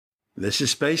This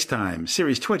is Space Time,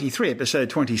 Series 23, Episode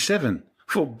 27,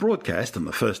 for broadcast on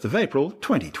the 1st of April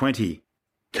 2020.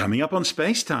 Coming up on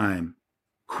Space Time,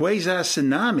 Quasar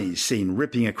tsunamis seen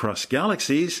ripping across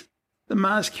galaxies, the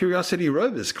Mars Curiosity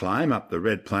rovers climb up the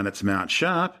red planet's Mount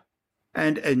Sharp,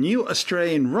 and a new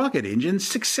Australian rocket engine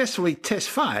successfully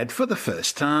test-fired for the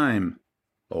first time.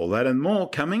 All that and more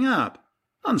coming up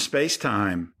on Space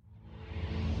Time.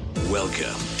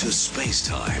 Welcome to Space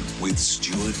Time with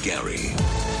Stuart Gary.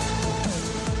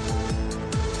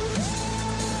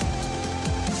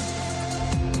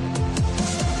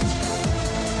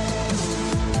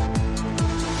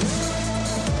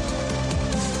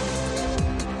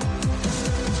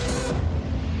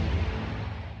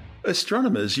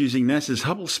 Astronomers using NASA's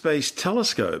Hubble Space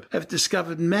Telescope have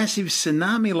discovered massive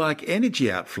tsunami-like energy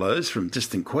outflows from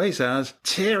distant quasars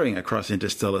tearing across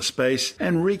interstellar space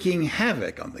and wreaking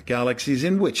havoc on the galaxies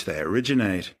in which they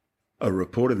originate. A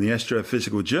report in the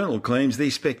Astrophysical Journal claims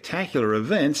these spectacular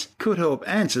events could help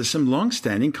answer some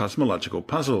long-standing cosmological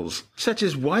puzzles, such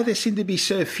as why there seem to be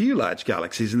so few large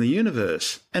galaxies in the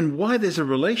universe, and why there's a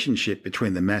relationship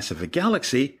between the mass of a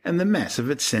galaxy and the mass of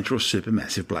its central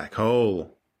supermassive black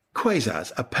hole.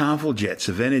 Quasars are powerful jets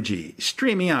of energy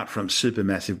streaming out from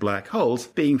supermassive black holes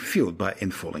being fueled by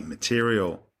infalling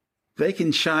material. They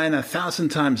can shine 1,000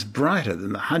 times brighter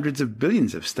than the hundreds of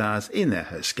billions of stars in their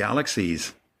host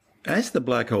galaxies. As the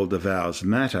black hole devours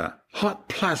matter, hot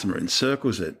plasma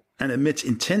encircles it and emits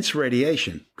intense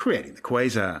radiation, creating the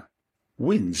quasar.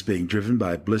 Winds being driven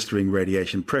by blistering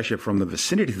radiation pressure from the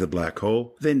vicinity of the black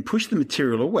hole then push the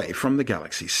material away from the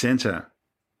galaxy's center.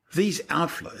 These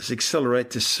outflows accelerate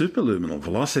to superluminal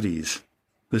velocities.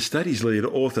 The study's lead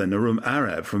author Narum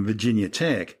Arab from Virginia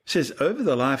Tech says over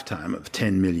the lifetime of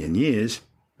 10 million years,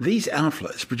 these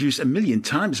outflows produce 1 million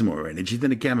times more energy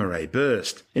than a gamma-ray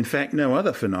burst. In fact, no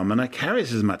other phenomena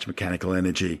carries as much mechanical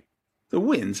energy. The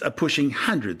winds are pushing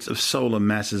hundreds of solar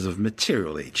masses of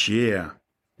material each year.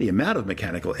 The amount of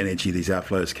mechanical energy these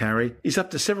outflows carry is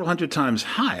up to several hundred times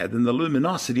higher than the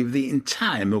luminosity of the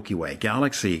entire Milky Way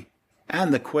galaxy.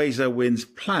 And the quasar winds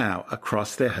plough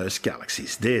across their host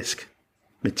galaxy's disk.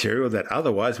 Material that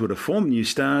otherwise would have formed new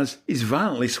stars is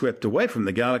violently swept away from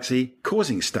the galaxy,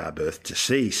 causing starbirth to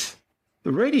cease.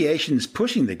 The radiations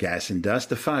pushing the gas and dust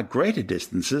to far greater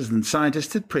distances than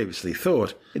scientists had previously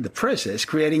thought, in the process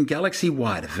creating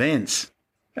galaxy-wide events.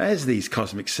 As these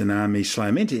cosmic tsunamis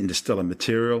slam into interstellar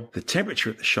material, the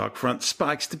temperature at the shock front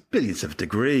spikes to billions of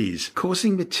degrees,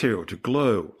 causing material to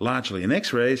glow, largely in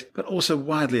X-rays, but also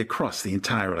widely across the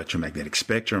entire electromagnetic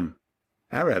spectrum.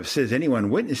 Arab says anyone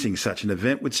witnessing such an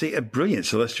event would see a brilliant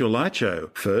celestial light show,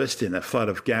 first in a flood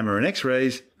of gamma and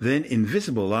X-rays, then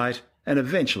invisible light, and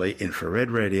eventually infrared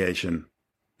radiation.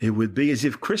 It would be as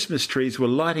if Christmas trees were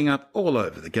lighting up all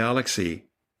over the galaxy.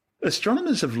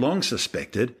 Astronomers have long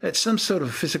suspected that some sort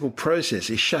of physical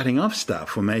process is shutting off star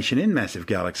formation in massive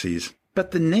galaxies, but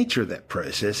the nature of that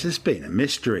process has been a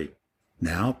mystery.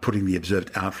 Now, putting the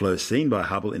observed outflows seen by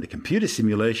Hubble into computer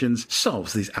simulations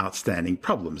solves these outstanding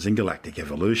problems in galactic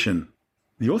evolution.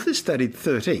 The authors studied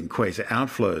 13 quasar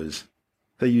outflows.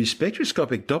 They used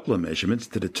spectroscopic Doppler measurements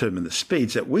to determine the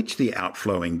speeds at which the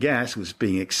outflowing gas was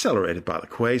being accelerated by the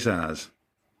quasars.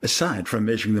 Aside from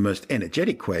measuring the most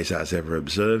energetic quasars ever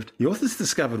observed, the authors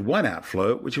discovered one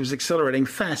outflow which was accelerating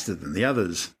faster than the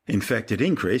others. In fact, it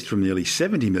increased from nearly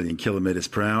 70 million kilometers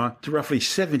per hour to roughly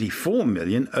 74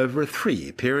 million over a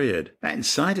 3-year period, and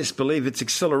scientists believe its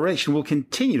acceleration will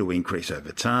continue to increase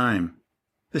over time.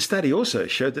 The study also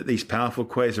showed that these powerful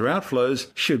quasar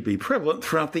outflows should be prevalent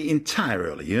throughout the entire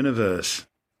early universe.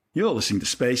 You're listening to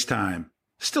Space Time.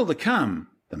 Still to come,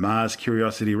 the Mars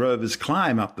Curiosity rovers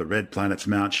climb up the red planet's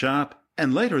Mount Sharp,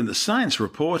 and later in the science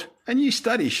report, a new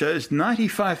study shows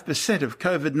 95% of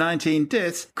COVID-19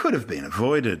 deaths could have been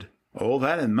avoided. All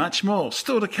that and much more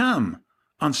still to come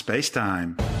on Space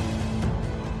Time.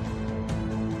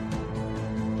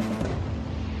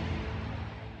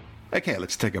 Okay,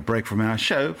 let's take a break from our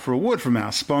show for a word from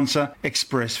our sponsor,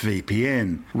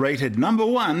 ExpressVPN, rated number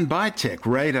 1 by Tech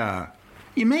Radar.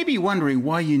 You may be wondering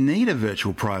why you need a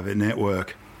virtual private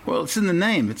network. Well, it's in the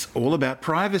name. It's all about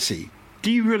privacy.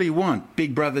 Do you really want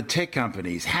big brother tech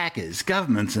companies, hackers,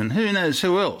 governments, and who knows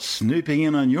who else snooping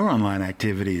in on your online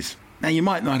activities? Now, you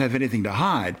might not have anything to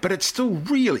hide, but it's still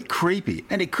really creepy,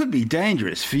 and it could be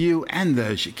dangerous for you and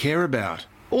those you care about.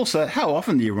 Also, how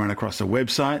often do you run across a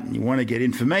website and you want to get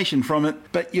information from it,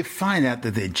 but you find out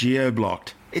that they're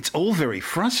geo-blocked? It's all very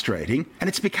frustrating, and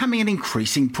it's becoming an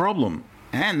increasing problem.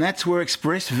 And that's where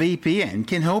ExpressVPN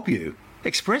can help you.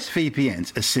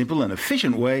 ExpressVPN's a simple and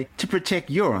efficient way to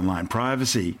protect your online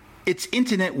privacy. It's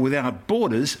internet without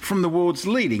borders from the world's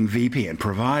leading VPN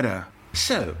provider.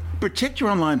 So, protect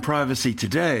your online privacy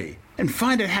today and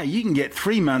find out how you can get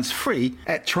 3 months free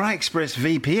at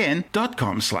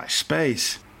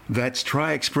tryexpressvpn.com/space. That's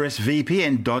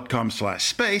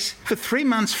tryexpressvpn.com/space for 3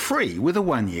 months free with a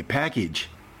 1-year package.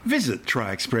 Visit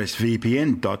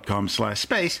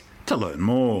tryexpressvpn.com/space to learn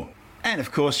more. And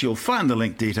of course, you'll find the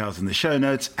link details in the show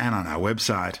notes and on our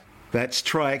website. That's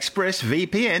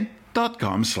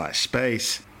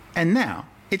tryexpressvpn.com/space. And now,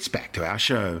 it's back to our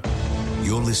show.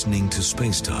 You're listening to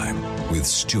Space Time with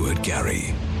Stuart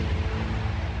Gary.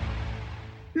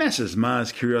 NASA's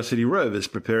Mars Curiosity rover is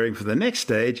preparing for the next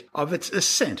stage of its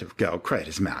ascent of Gale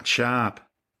Crater's Mount Sharp.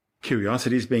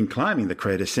 Curiosity's been climbing the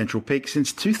crater's central peak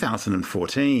since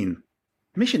 2014.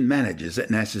 Mission managers at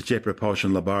NASA's Jet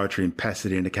Propulsion Laboratory in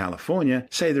Pasadena, California,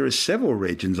 say there are several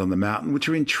regions on the mountain which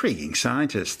are intriguing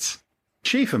scientists.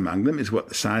 Chief among them is what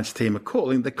the science team are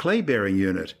calling the clay-bearing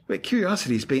unit, where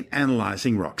Curiosity's been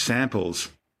analysing rock samples.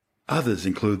 Others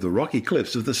include the rocky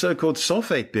cliffs of the so-called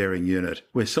sulfate-bearing unit,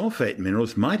 where sulfate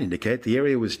minerals might indicate the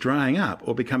area was drying up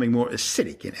or becoming more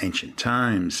acidic in ancient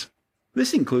times.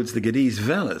 This includes the Gadiz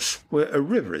Vallis, where a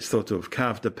river is thought to have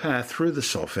carved a path through the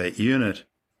sulfate unit.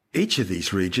 Each of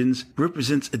these regions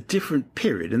represents a different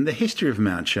period in the history of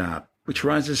Mount Sharp, which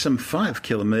rises some 5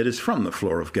 kilometres from the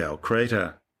floor of Gale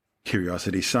Crater.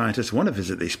 Curiosity scientists want to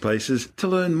visit these places to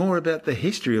learn more about the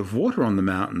history of water on the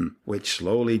mountain, which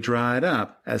slowly dried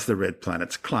up as the red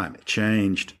planet's climate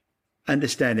changed.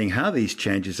 Understanding how these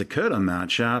changes occurred on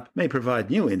Mount Sharp may provide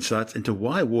new insights into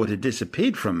why water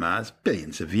disappeared from Mars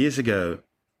billions of years ago.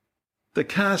 The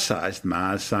car-sized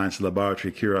Mars Science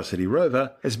Laboratory Curiosity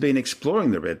rover has been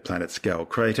exploring the red planet's Gale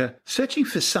Crater, searching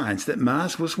for signs that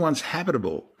Mars was once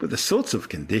habitable, with the sorts of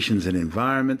conditions and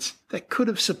environments that could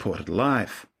have supported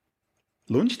life.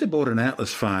 Launched aboard an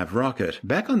Atlas V rocket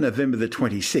back on November the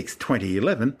 26th,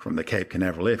 2011, from the Cape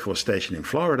Canaveral Air Force Station in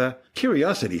Florida,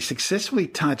 Curiosity successfully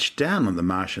touched down on the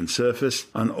Martian surface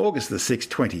on August the 6th,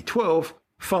 2012,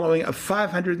 following a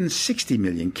 560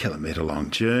 million kilometre long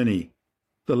journey.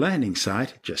 The landing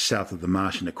site, just south of the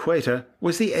Martian equator,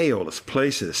 was the Aeolus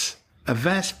Placis, a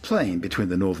vast plain between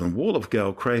the northern wall of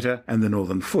Gale Crater and the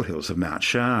northern foothills of Mount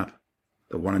Sharp.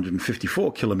 The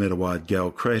 154-kilometre-wide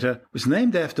Gale Crater was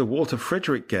named after Walter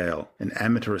Frederick Gale, an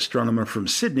amateur astronomer from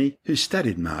Sydney who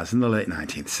studied Mars in the late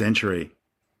 19th century.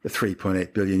 The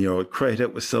 3.8 billion-year-old crater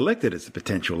was selected as a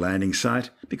potential landing site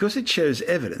because it shows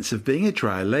evidence of being a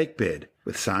dry lake bed,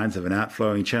 with signs of an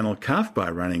outflowing channel carved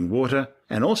by running water,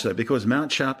 and also because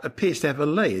Mount Sharp appears to have a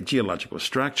layered geological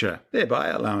structure, thereby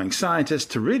allowing scientists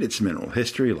to read its mineral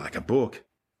history like a book.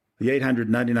 The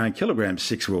 899-kilogram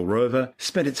six-wheel rover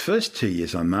spent its first 2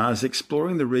 years on Mars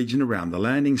exploring the region around the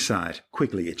landing site,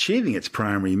 quickly achieving its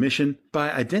primary mission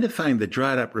by identifying the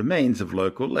dried-up remains of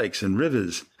local lakes and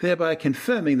rivers, thereby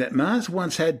confirming that Mars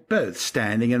once had both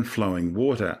standing and flowing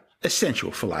water, essential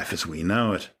for life as we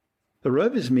know it. The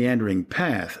rover's meandering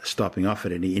path, stopping off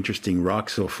at any interesting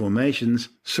rocks or formations,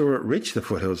 saw it reach the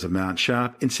foothills of Mount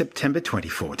Sharp in September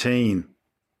 2014.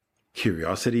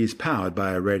 Curiosity is powered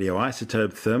by a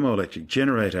radioisotope thermoelectric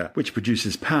generator, which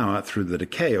produces power through the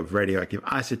decay of radioactive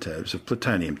isotopes of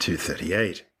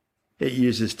plutonium-238. It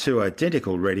uses 2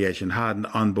 identical radiation-hardened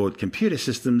onboard computer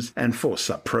systems and 4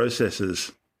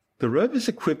 sub-processors. The rover is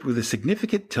equipped with a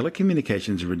significant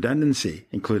telecommunications redundancy,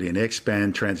 including an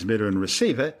X-band transmitter and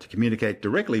receiver to communicate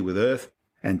directly with Earth,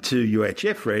 and 2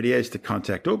 UHF radios to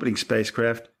contact orbiting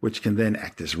spacecraft, which can then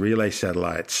act as relay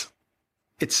satellites.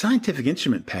 Its scientific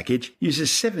instrument package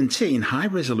uses 17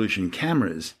 high-resolution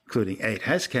cameras, including 8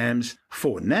 HAZCAMs,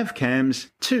 4 NAVCAMs,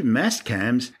 2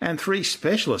 MASTCAMs, and 3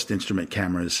 specialist instrument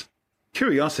cameras.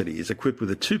 Curiosity is equipped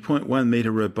with a 2.1-metre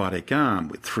robotic arm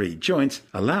with 3 joints,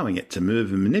 allowing it to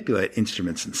move and manipulate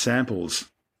instruments and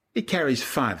samples. It carries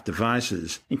 5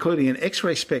 devices, including an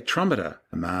X-ray spectrometer,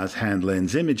 a Mars hand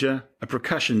lens imager, a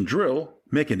percussion drill,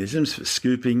 mechanisms for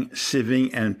scooping, sieving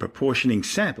and proportioning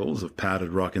samples of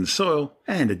powdered rock and soil,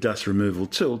 and a dust removal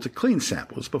tool to clean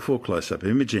samples before close-up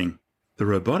imaging. The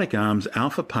robotic arm's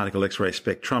alpha particle X-ray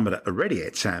spectrometer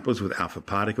irradiates samples with alpha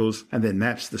particles and then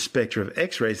maps the spectra of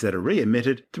X-rays that are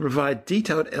re-emitted to provide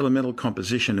detailed elemental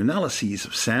composition analyses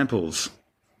of samples.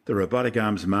 The robotic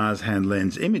arm's Mars hand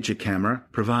lens imager camera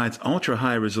provides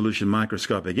ultra-high resolution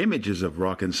microscopic images of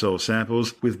rock and soil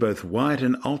samples with both white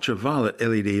and ultraviolet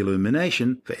LED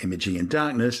illumination for imaging in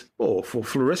darkness or for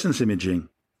fluorescence imaging.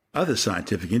 Other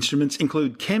scientific instruments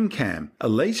include ChemCam, a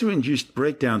laser-induced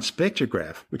breakdown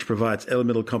spectrograph which provides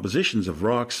elemental compositions of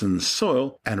rocks and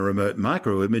soil, and a remote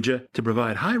microimager to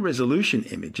provide high-resolution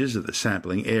images of the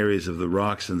sampling areas of the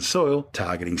rocks and soil,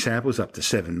 targeting samples up to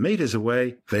 7 meters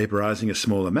away, vaporizing a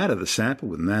small amount of the sample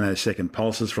with nanosecond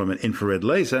pulses from an infrared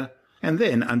laser, and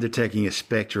then undertaking a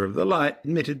spectra of the light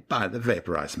emitted by the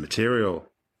vaporized material.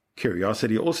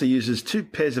 Curiosity also uses 2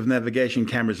 pairs of navigation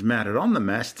cameras mounted on the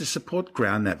mast to support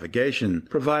ground navigation,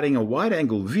 providing a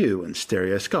wide-angle view and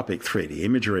stereoscopic 3D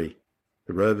imagery.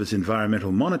 The rover's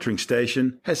environmental monitoring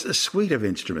station has a suite of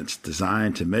instruments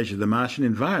designed to measure the Martian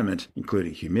environment,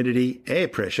 including humidity, air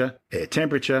pressure, air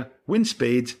temperature, wind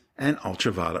speeds, and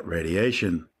ultraviolet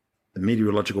radiation. The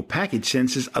meteorological package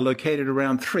sensors are located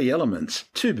around 3 elements: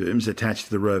 2 booms attached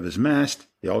to the rover's mast,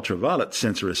 the ultraviolet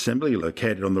sensor assembly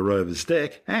located on the rover's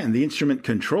deck, and the instrument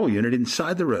control unit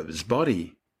inside the rover's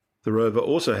body. The rover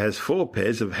also has 4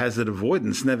 pairs of hazard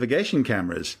avoidance navigation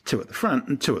cameras, 2 at the front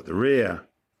and 2 at the rear.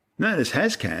 Known as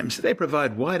HazCams, they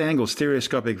provide wide-angle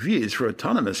stereoscopic views for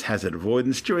autonomous hazard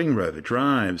avoidance during rover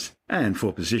drives, and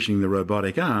for positioning the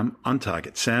robotic arm on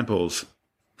target samples.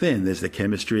 Then there's the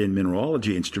chemistry and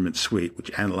mineralogy instrument suite,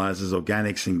 which analyzes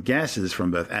organics and gases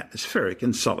from both atmospheric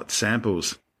and solid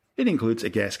samples. It includes a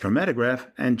gas chromatograph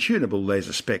and tunable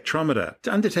laser spectrometer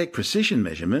to undertake precision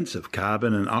measurements of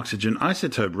carbon and oxygen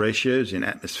isotope ratios in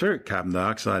atmospheric carbon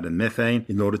dioxide and methane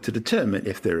in order to determine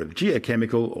if they're of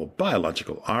geochemical or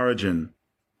biological origin.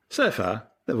 So far,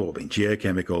 they've all been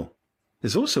geochemical.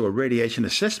 There's also a radiation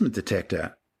assessment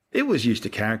detector. It was used to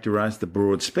characterize the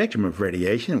broad spectrum of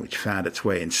radiation which found its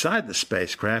way inside the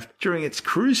spacecraft during its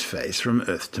cruise phase from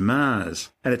Earth to Mars,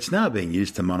 and it's now being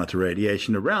used to monitor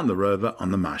radiation around the rover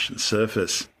on the Martian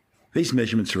surface. These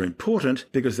measurements are important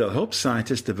because they'll help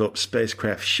scientists develop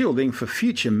spacecraft shielding for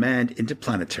future manned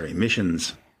interplanetary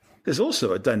missions. There's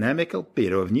also a dynamic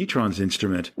albedo of neutrons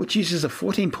instrument, which uses a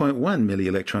 14.1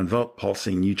 millielectron-volt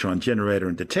pulsing neutron generator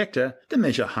and detector to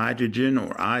measure hydrogen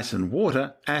or ice and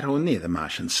water at or near the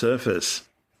Martian surface.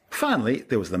 Finally,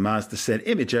 there was the Mars Descent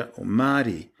Imager, or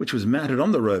MARDI, which was mounted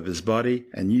on the rover's body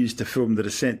and used to film the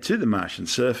descent to the Martian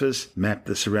surface, map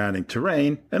the surrounding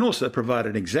terrain, and also provide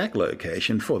an exact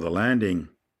location for the landing.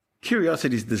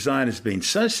 Curiosity's design has been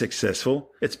so successful,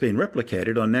 it's been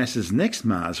replicated on NASA's next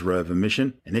Mars rover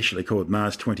mission, initially called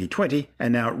Mars 2020,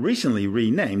 and now recently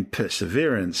renamed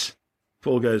Perseverance. If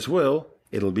all goes well,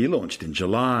 it'll be launched in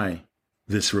July.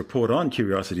 This report on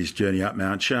Curiosity's journey up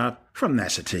Mount Sharp from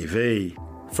NASA TV.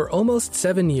 For almost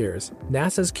 7 years,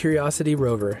 NASA's Curiosity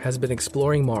rover has been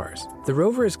exploring Mars. The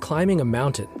rover is climbing a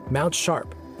mountain, Mount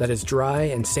Sharp, that is dry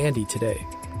and sandy today.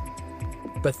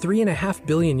 But 3.5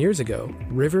 billion years ago,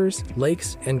 rivers,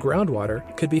 lakes, and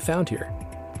groundwater could be found here.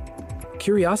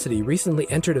 Curiosity recently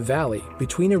entered a valley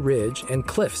between a ridge and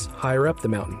cliffs higher up the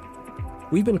mountain.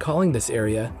 We've been calling this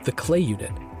area the clay unit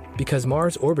because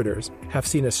Mars orbiters have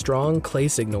seen a strong clay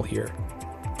signal here.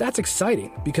 That's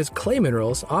exciting because clay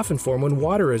minerals often form when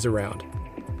water is around.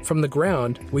 From the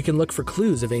ground, we can look for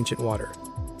clues of ancient water.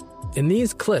 In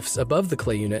these cliffs above the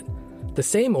clay unit, the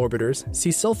same orbiters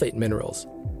see sulfate minerals.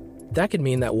 That could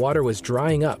mean that water was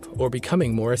drying up or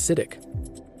becoming more acidic.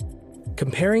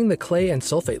 Comparing the clay and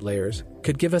sulfate layers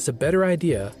could give us a better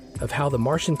idea of how the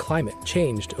Martian climate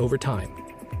changed over time.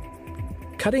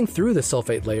 Cutting through the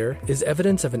sulfate layer is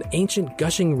evidence of an ancient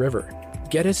gushing river,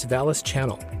 Geddes Vallis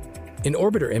Channel. In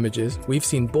orbiter images, we've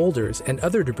seen boulders and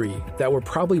other debris that were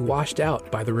probably washed out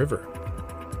by the river.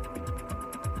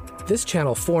 This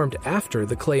channel formed after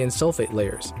the clay and sulfate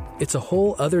layers. It's a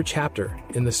whole other chapter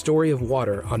in the story of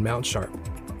water on Mount Sharp.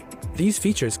 These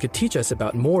features could teach us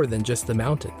about more than just the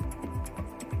mountain.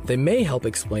 They may help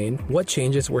explain what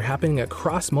changes were happening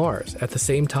across Mars at the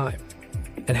same time,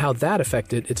 and how that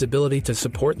affected its ability to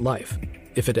support life,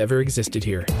 if it ever existed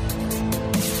here.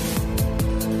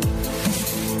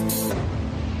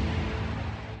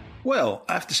 Well,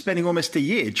 after spending almost a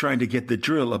year trying to get the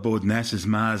drill aboard NASA's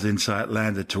Mars InSight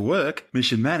lander to work,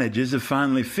 mission managers have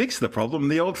finally fixed the problem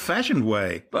the old-fashioned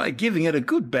way, by giving it a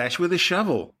good bash with a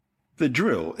shovel. The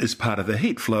drill is part of the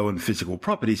heat flow and physical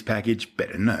properties package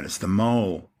better known as the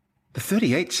MOLE. The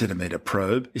 38-centimetre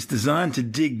probe is designed to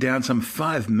dig down some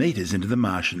 5 metres into the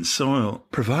Martian soil,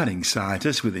 providing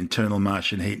scientists with internal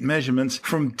Martian heat measurements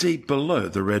from deep below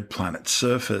the red planet's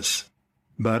surface.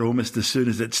 But almost as soon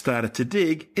as it started to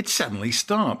dig, it suddenly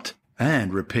stopped,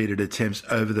 and repeated attempts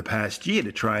over the past year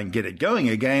to try and get it going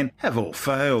again have all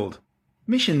failed.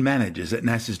 Mission managers at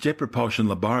NASA's Jet Propulsion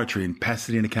Laboratory in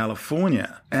Pasadena,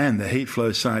 California, and the heat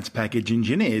flow science package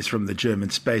engineers from the German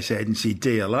space agency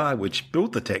DLR, which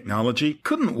built the technology,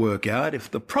 couldn't work out if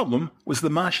the problem was the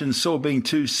Martian soil being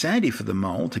too sandy for the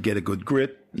mole to get a good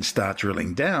grip and start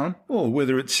drilling down, or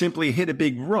whether it simply hit a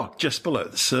big rock just below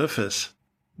the surface.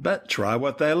 But try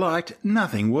what they liked,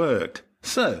 nothing worked.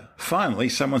 So, finally,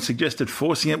 someone suggested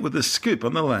forcing it with a scoop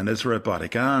on the lander's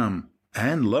robotic arm.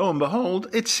 And lo and behold,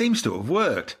 it seems to have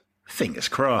worked. Fingers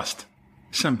crossed.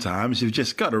 Sometimes you've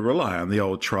just got to rely on the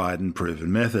old tried and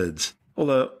proven methods.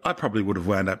 Although I probably would have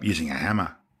wound up using a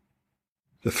hammer.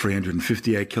 The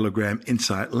 358-kilogram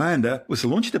InSight lander was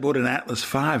launched aboard an Atlas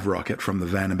V rocket from the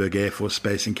Vandenberg Air Force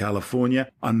Base in California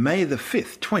on May the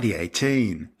 5th,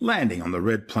 2018, landing on the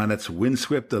red planet's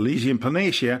windswept Elysian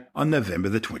Planitia on November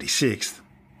the 26th.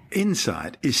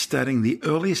 InSight is studying the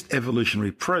earliest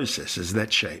evolutionary processes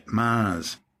that shape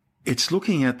Mars. It's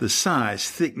looking at the size,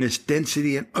 thickness,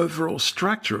 density, and overall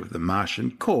structure of the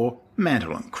Martian core,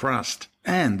 mantle, and crust,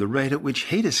 and the rate at which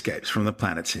heat escapes from the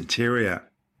planet's interior.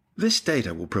 This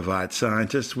data will provide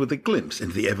scientists with a glimpse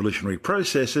into the evolutionary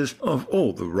processes of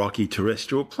all the rocky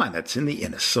terrestrial planets in the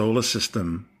inner solar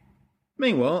system.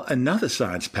 Meanwhile, another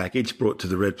science package brought to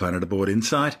the red planet aboard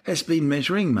InSight has been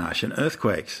measuring Martian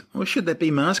earthquakes, or should that be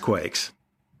Marsquakes?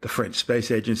 The French Space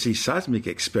Agency's seismic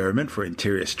experiment for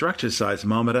interior structure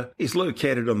seismometer is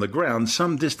located on the ground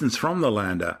some distance from the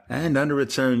lander and under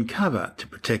its own cover to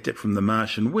protect it from the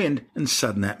Martian wind and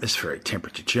sudden atmospheric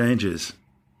temperature changes.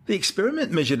 The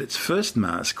experiment measured its first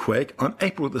Mars quake on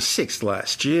April the 6th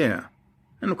last year.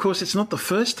 And of course, it's not the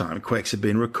first time quakes have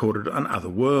been recorded on other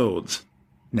worlds.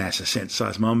 NASA sent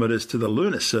seismometers to the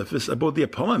lunar surface aboard the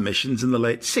Apollo missions in the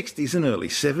late 60s and early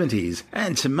 70s,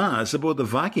 and to Mars aboard the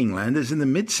Viking landers in the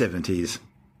mid-70s.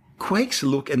 Quakes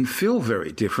look and feel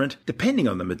very different depending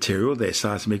on the material their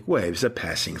seismic waves are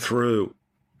passing through.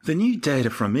 The new data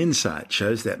from InSight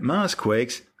shows that Mars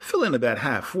quakes fill in about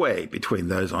halfway between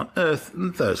those on Earth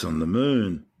and those on the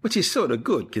Moon, which is sort of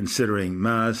good considering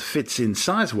Mars fits in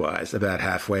size-wise about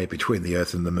halfway between the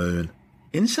Earth and the Moon.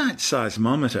 InSight's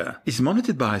seismometer is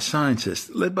monitored by a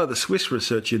scientist led by the Swiss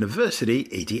research university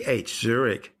ETH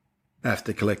Zurich.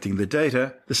 After collecting the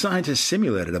data, the scientists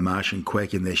simulated a Martian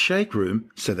quake in their shake room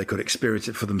so they could experience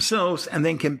it for themselves and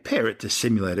then compare it to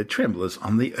simulated tremblers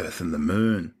on the Earth and the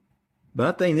Moon.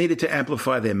 But they needed to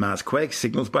amplify their Mars quake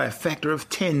signals by a factor of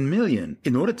 10 million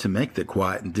in order to make the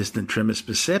quiet and distant tremors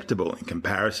perceptible in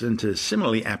comparison to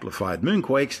similarly amplified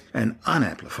moonquakes and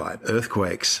unamplified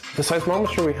earthquakes. The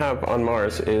seismometer we have on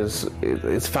Mars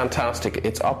is fantastic.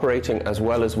 It's operating as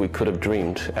well as we could have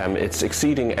dreamed. It's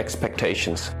exceeding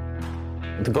expectations.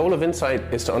 The goal of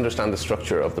InSight is to understand the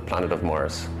structure of the planet of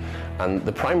Mars. And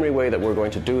the primary way that we're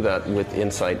going to do that with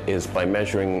InSight is by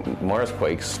measuring Mars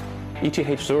quakes.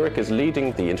 ETH Zurich is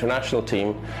leading the international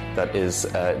team that is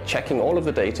checking all of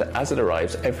the data as it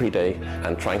arrives every day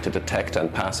and trying to detect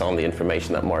and pass on the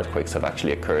information that Mars quakes have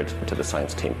actually occurred to the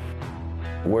science team.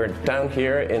 We're down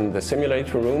here in the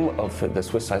simulator room of the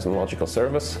Swiss Seismological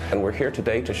Service, and we're here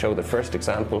today to show the first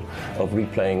example of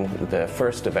replaying the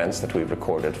first events that we've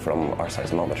recorded from our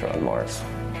seismometer on Mars.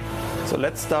 So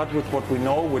let's start with what we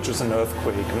know, which is an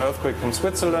earthquake. An earthquake from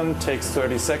Switzerland takes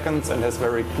 30 seconds and has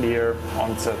very clear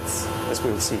onsets, as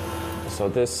we'll see. So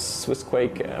this Swiss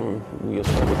quake, we'll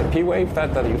start with a P wave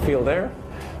that you feel there,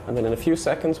 and then in a few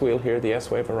seconds we'll hear the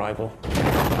S wave arrival.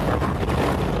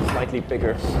 Slightly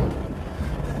bigger.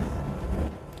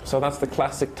 So that's the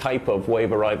classic type of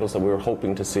wave arrivals that we were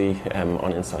hoping to see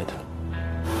on InSight.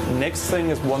 Next thing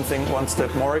is one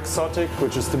step more exotic,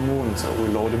 which is the moon. So we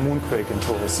load a moonquake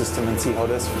into our system and see how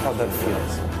that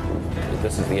feels.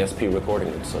 This is the SP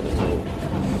recording, so there's no...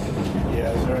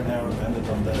 Yeah, it's very narrow banded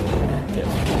on that. Yeah.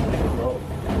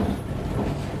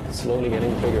 Slowly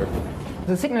getting bigger.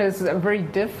 The signal is very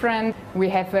different. We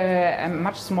have a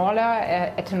much smaller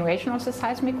attenuation of the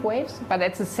seismic waves, but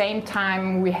at the same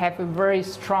time we have a very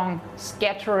strong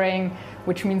scattering,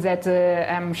 which means that the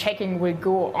shaking will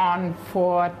go on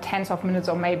for tens of minutes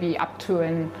or maybe up to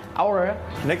an hour.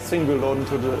 Next thing we'll load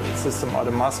into the system are the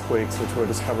Marsquakes, which were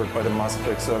discovered by the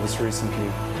Marsquake service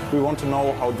recently. We want to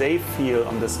know how they feel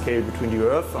on the scale between the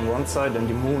Earth on one side and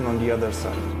the Moon on the other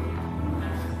side.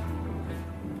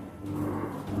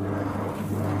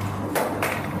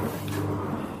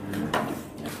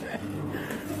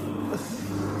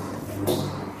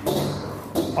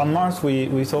 On Mars,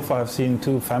 we so far have seen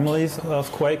two families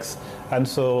of quakes, and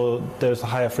so there's a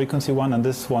higher frequency one, and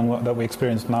this one that we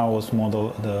experienced now was more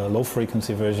the low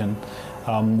frequency version.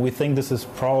 We think this is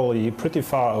probably pretty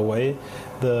far away.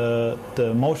 The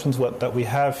motions that we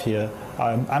have here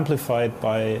are amplified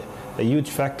by a huge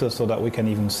factor so that we can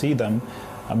even see them.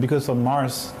 Because on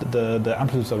Mars, the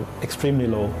amplitudes are extremely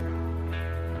low.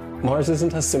 Mars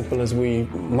isn't as simple as we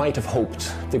might have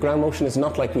hoped. The ground motion is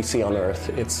not like we see on Earth.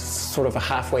 It's sort of a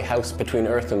halfway house between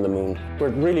Earth and the Moon. We're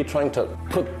really trying to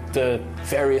put the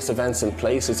various events in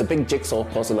place. It's a big jigsaw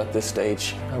puzzle at this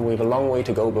stage, and we have a long way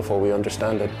to go before we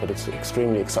understand it, but it's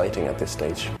extremely exciting at this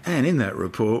stage. And in that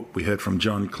report, we heard from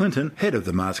John Clinton, head of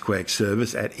the Marsquake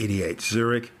service at EDH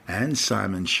Zurich, and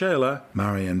Simon Shaler,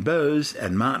 Marion Bose,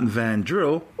 and Martin Van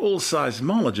Drill, all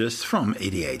seismologists from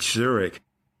EDH Zurich.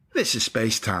 This is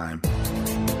Space Time.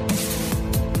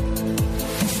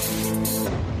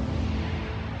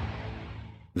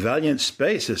 Valiant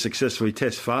Space has successfully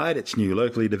test-fired its new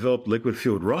locally developed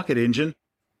liquid-fueled rocket engine.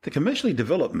 The commercially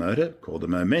developed motor, called the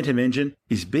Momentum Engine,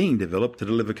 is being developed to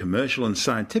deliver commercial and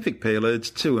scientific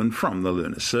payloads to and from the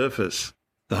lunar surface.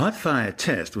 The hot-fire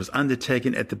test was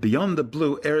undertaken at the Beyond the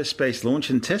Blue Aerospace Launch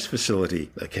and Test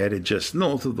Facility, located just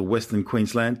north of the Western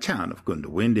Queensland town of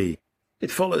Goondiwindi. It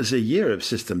follows a year of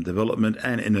system development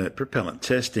and inert propellant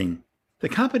testing. The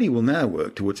company will now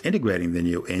work towards integrating the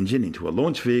new engine into a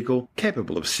launch vehicle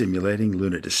capable of simulating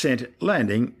lunar descent,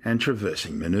 landing, and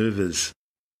traversing maneuvers.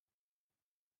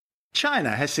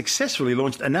 China has successfully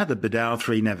launched another Bedao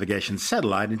 3 navigation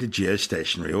satellite into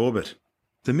geostationary orbit.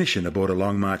 The mission aboard a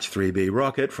Long March 3B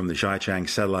rocket from the Xichang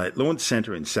Satellite Launch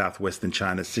Center in southwestern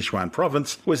China's Sichuan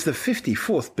province was the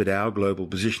 54th Bedao Global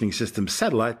Positioning System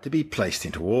satellite to be placed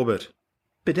into orbit.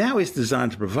 Bedao is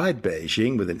designed to provide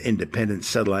Beijing with an independent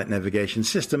satellite navigation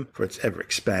system for its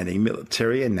ever-expanding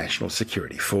military and national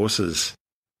security forces.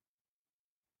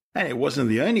 And it wasn't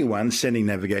the only one sending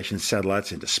navigation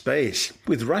satellites into space,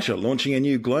 with Russia launching a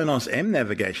new GLONASS-M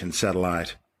navigation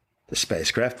satellite. The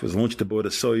spacecraft was launched aboard a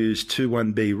Soyuz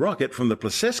 21B rocket from the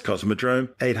Plesetsk Cosmodrome,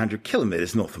 800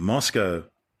 kilometers north of Moscow.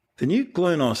 The new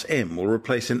GLONASS-M will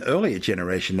replace an earlier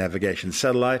generation navigation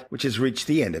satellite which has reached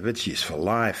the end of its useful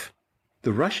life.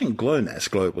 The Russian GLONASS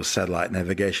Global Satellite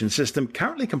Navigation System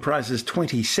currently comprises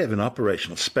 27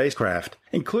 operational spacecraft,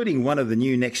 including one of the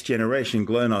new next-generation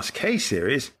GLONASS K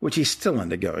series, which is still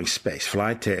undergoing space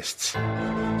flight tests.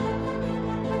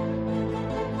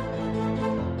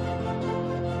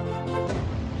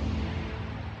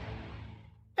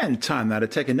 And time now to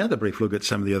take another brief look at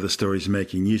some of the other stories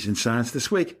making news in science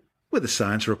this week with a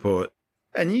Science Report.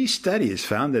 A new study has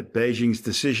found that Beijing's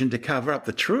decision to cover up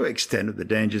the true extent of the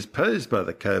dangers posed by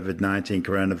the COVID-19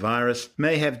 coronavirus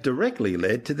may have directly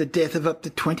led to the death of up to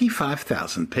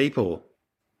 25,000 people.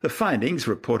 The findings,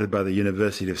 reported by the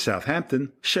University of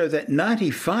Southampton, show that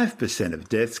 95% of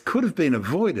deaths could have been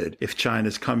avoided if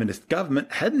China's communist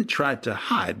government hadn't tried to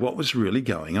hide what was really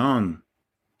going on.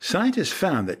 Scientists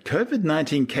found that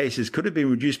COVID-19 cases could have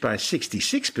been reduced by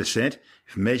 66%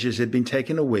 if measures had been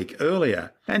taken a week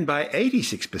earlier, and by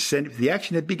 86% if the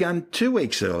action had begun 2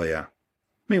 weeks earlier.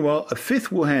 Meanwhile, a fifth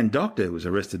Wuhan doctor who was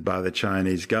arrested by the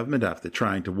Chinese government after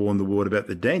trying to warn the world about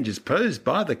the dangers posed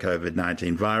by the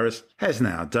COVID-19 virus has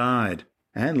now died.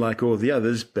 And like all the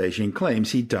others, Beijing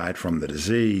claims he died from the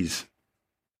disease.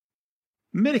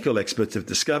 Medical experts have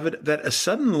discovered that a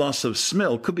sudden loss of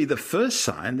smell could be the first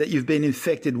sign that you've been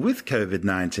infected with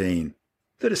COVID-19.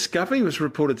 The discovery was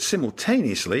reported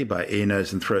simultaneously by ear,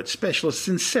 nose and throat specialists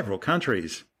in several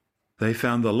countries. They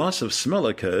found the loss of smell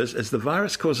occurs as the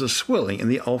virus causes swelling in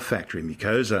the olfactory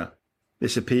mucosa.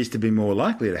 This appears to be more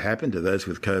likely to happen to those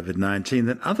with COVID-19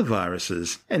 than other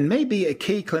viruses, and may be a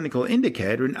key clinical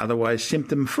indicator in otherwise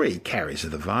symptom-free carriers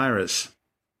of the virus.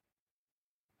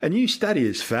 A new study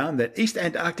has found that East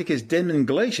Antarctica's Denman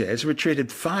Glacier has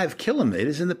retreated 5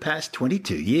 kilometers in the past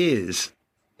 22 years.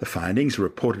 The findings,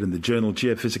 reported in the journal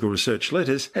Geophysical Research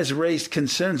Letters, has raised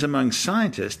concerns among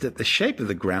scientists that the shape of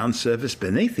the ground surface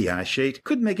beneath the ice sheet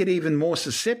could make it even more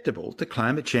susceptible to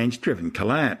climate change-driven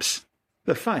collapse.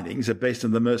 The findings are based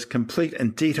on the most complete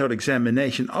and detailed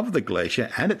examination of the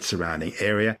glacier and its surrounding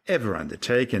area ever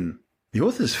undertaken. The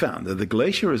authors found that the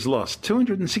glacier has lost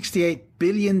 268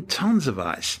 billion tons of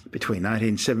ice between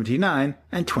 1979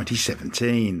 and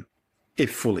 2017.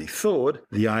 If fully thawed,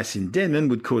 the ice in Denman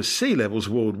would cause sea levels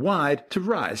worldwide to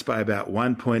rise by about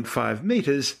 1.5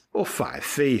 meters or 5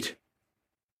 feet.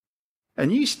 A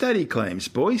new study claims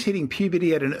boys hitting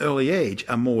puberty at an early age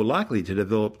are more likely to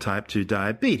develop type 2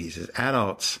 diabetes as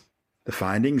adults. The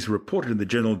findings, reported in the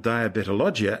journal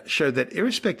Diabetologia, show that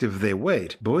irrespective of their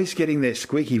weight, boys getting their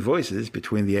squeaky voices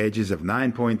between the ages of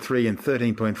 9.3 and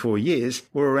 13.4 years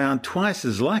were around twice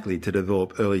as likely to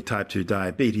develop early type 2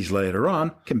 diabetes later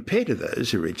on compared to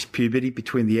those who reached puberty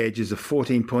between the ages of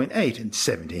 14.8 and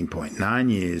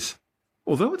 17.9 years.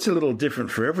 Although it's a little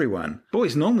different for everyone,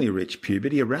 boys normally reach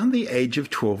puberty around the age of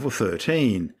 12 or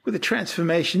 13, with a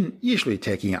transformation usually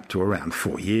taking up to around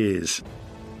 4 years.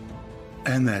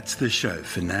 And that's the show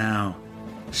for now.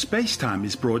 Spacetime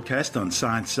is broadcast on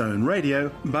Science Zone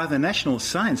Radio by the National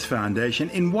Science Foundation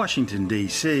in Washington,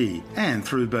 D.C., and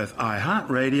through both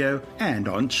iHeartRadio and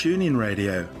on TuneIn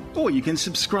Radio. Or you can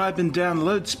subscribe and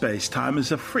download Spacetime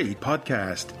as a free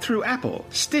podcast through Apple,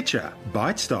 Stitcher,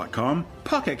 Bytes.com,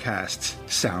 Pocket Casts,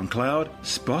 SoundCloud,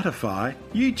 Spotify,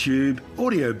 YouTube,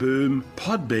 Audio Boom,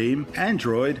 Podbeam,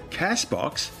 Android,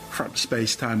 Castbox, from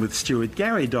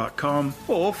spacetimewithstuartgary.com,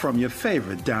 or from your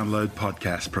favorite download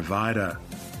podcast provider.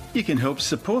 You can help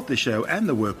support the show and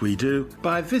the work we do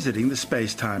by visiting the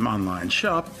Spacetime online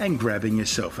shop and grabbing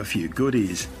yourself a few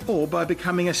goodies, or by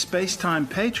becoming a Spacetime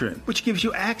patron, which gives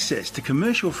you access to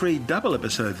commercial-free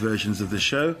double-episode versions of the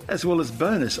show, as well as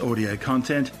bonus audio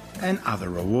content and other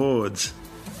rewards.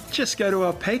 Just go to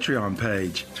our Patreon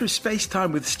page through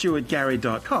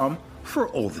spacetimewithstuartgary.com for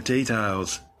all the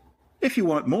details. If you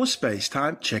want more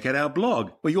Spacetime, check out our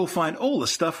blog, where you'll find all the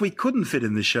stuff we couldn't fit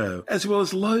in the show, as well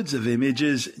as loads of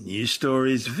images, news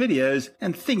stories, videos,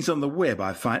 and things on the web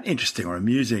I find interesting or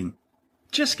amusing.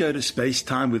 Just go to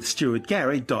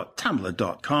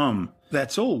spacetimewithstuartgary.tumblr.com.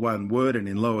 That's all one word and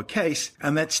in lowercase,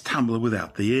 and that's Tumblr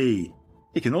without the E.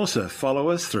 You can also follow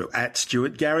us through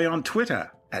 @StuartGary on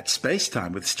Twitter, at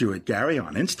Spacetime with Stuart Gary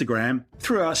on Instagram,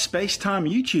 through our Spacetime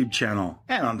YouTube channel,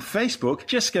 and on Facebook,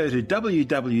 just go to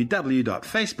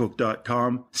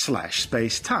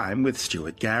www.facebook.com/Spacetime with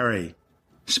Stuart Gary.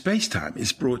 Spacetime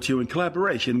is brought to you in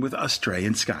collaboration with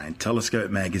Australian Sky and Telescope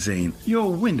magazine,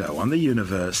 your window on the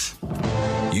universe.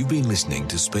 You've been listening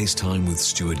to Spacetime with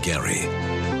Stuart Gary.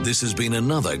 This has been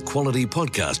another quality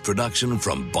podcast production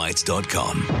from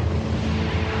Bytes.com.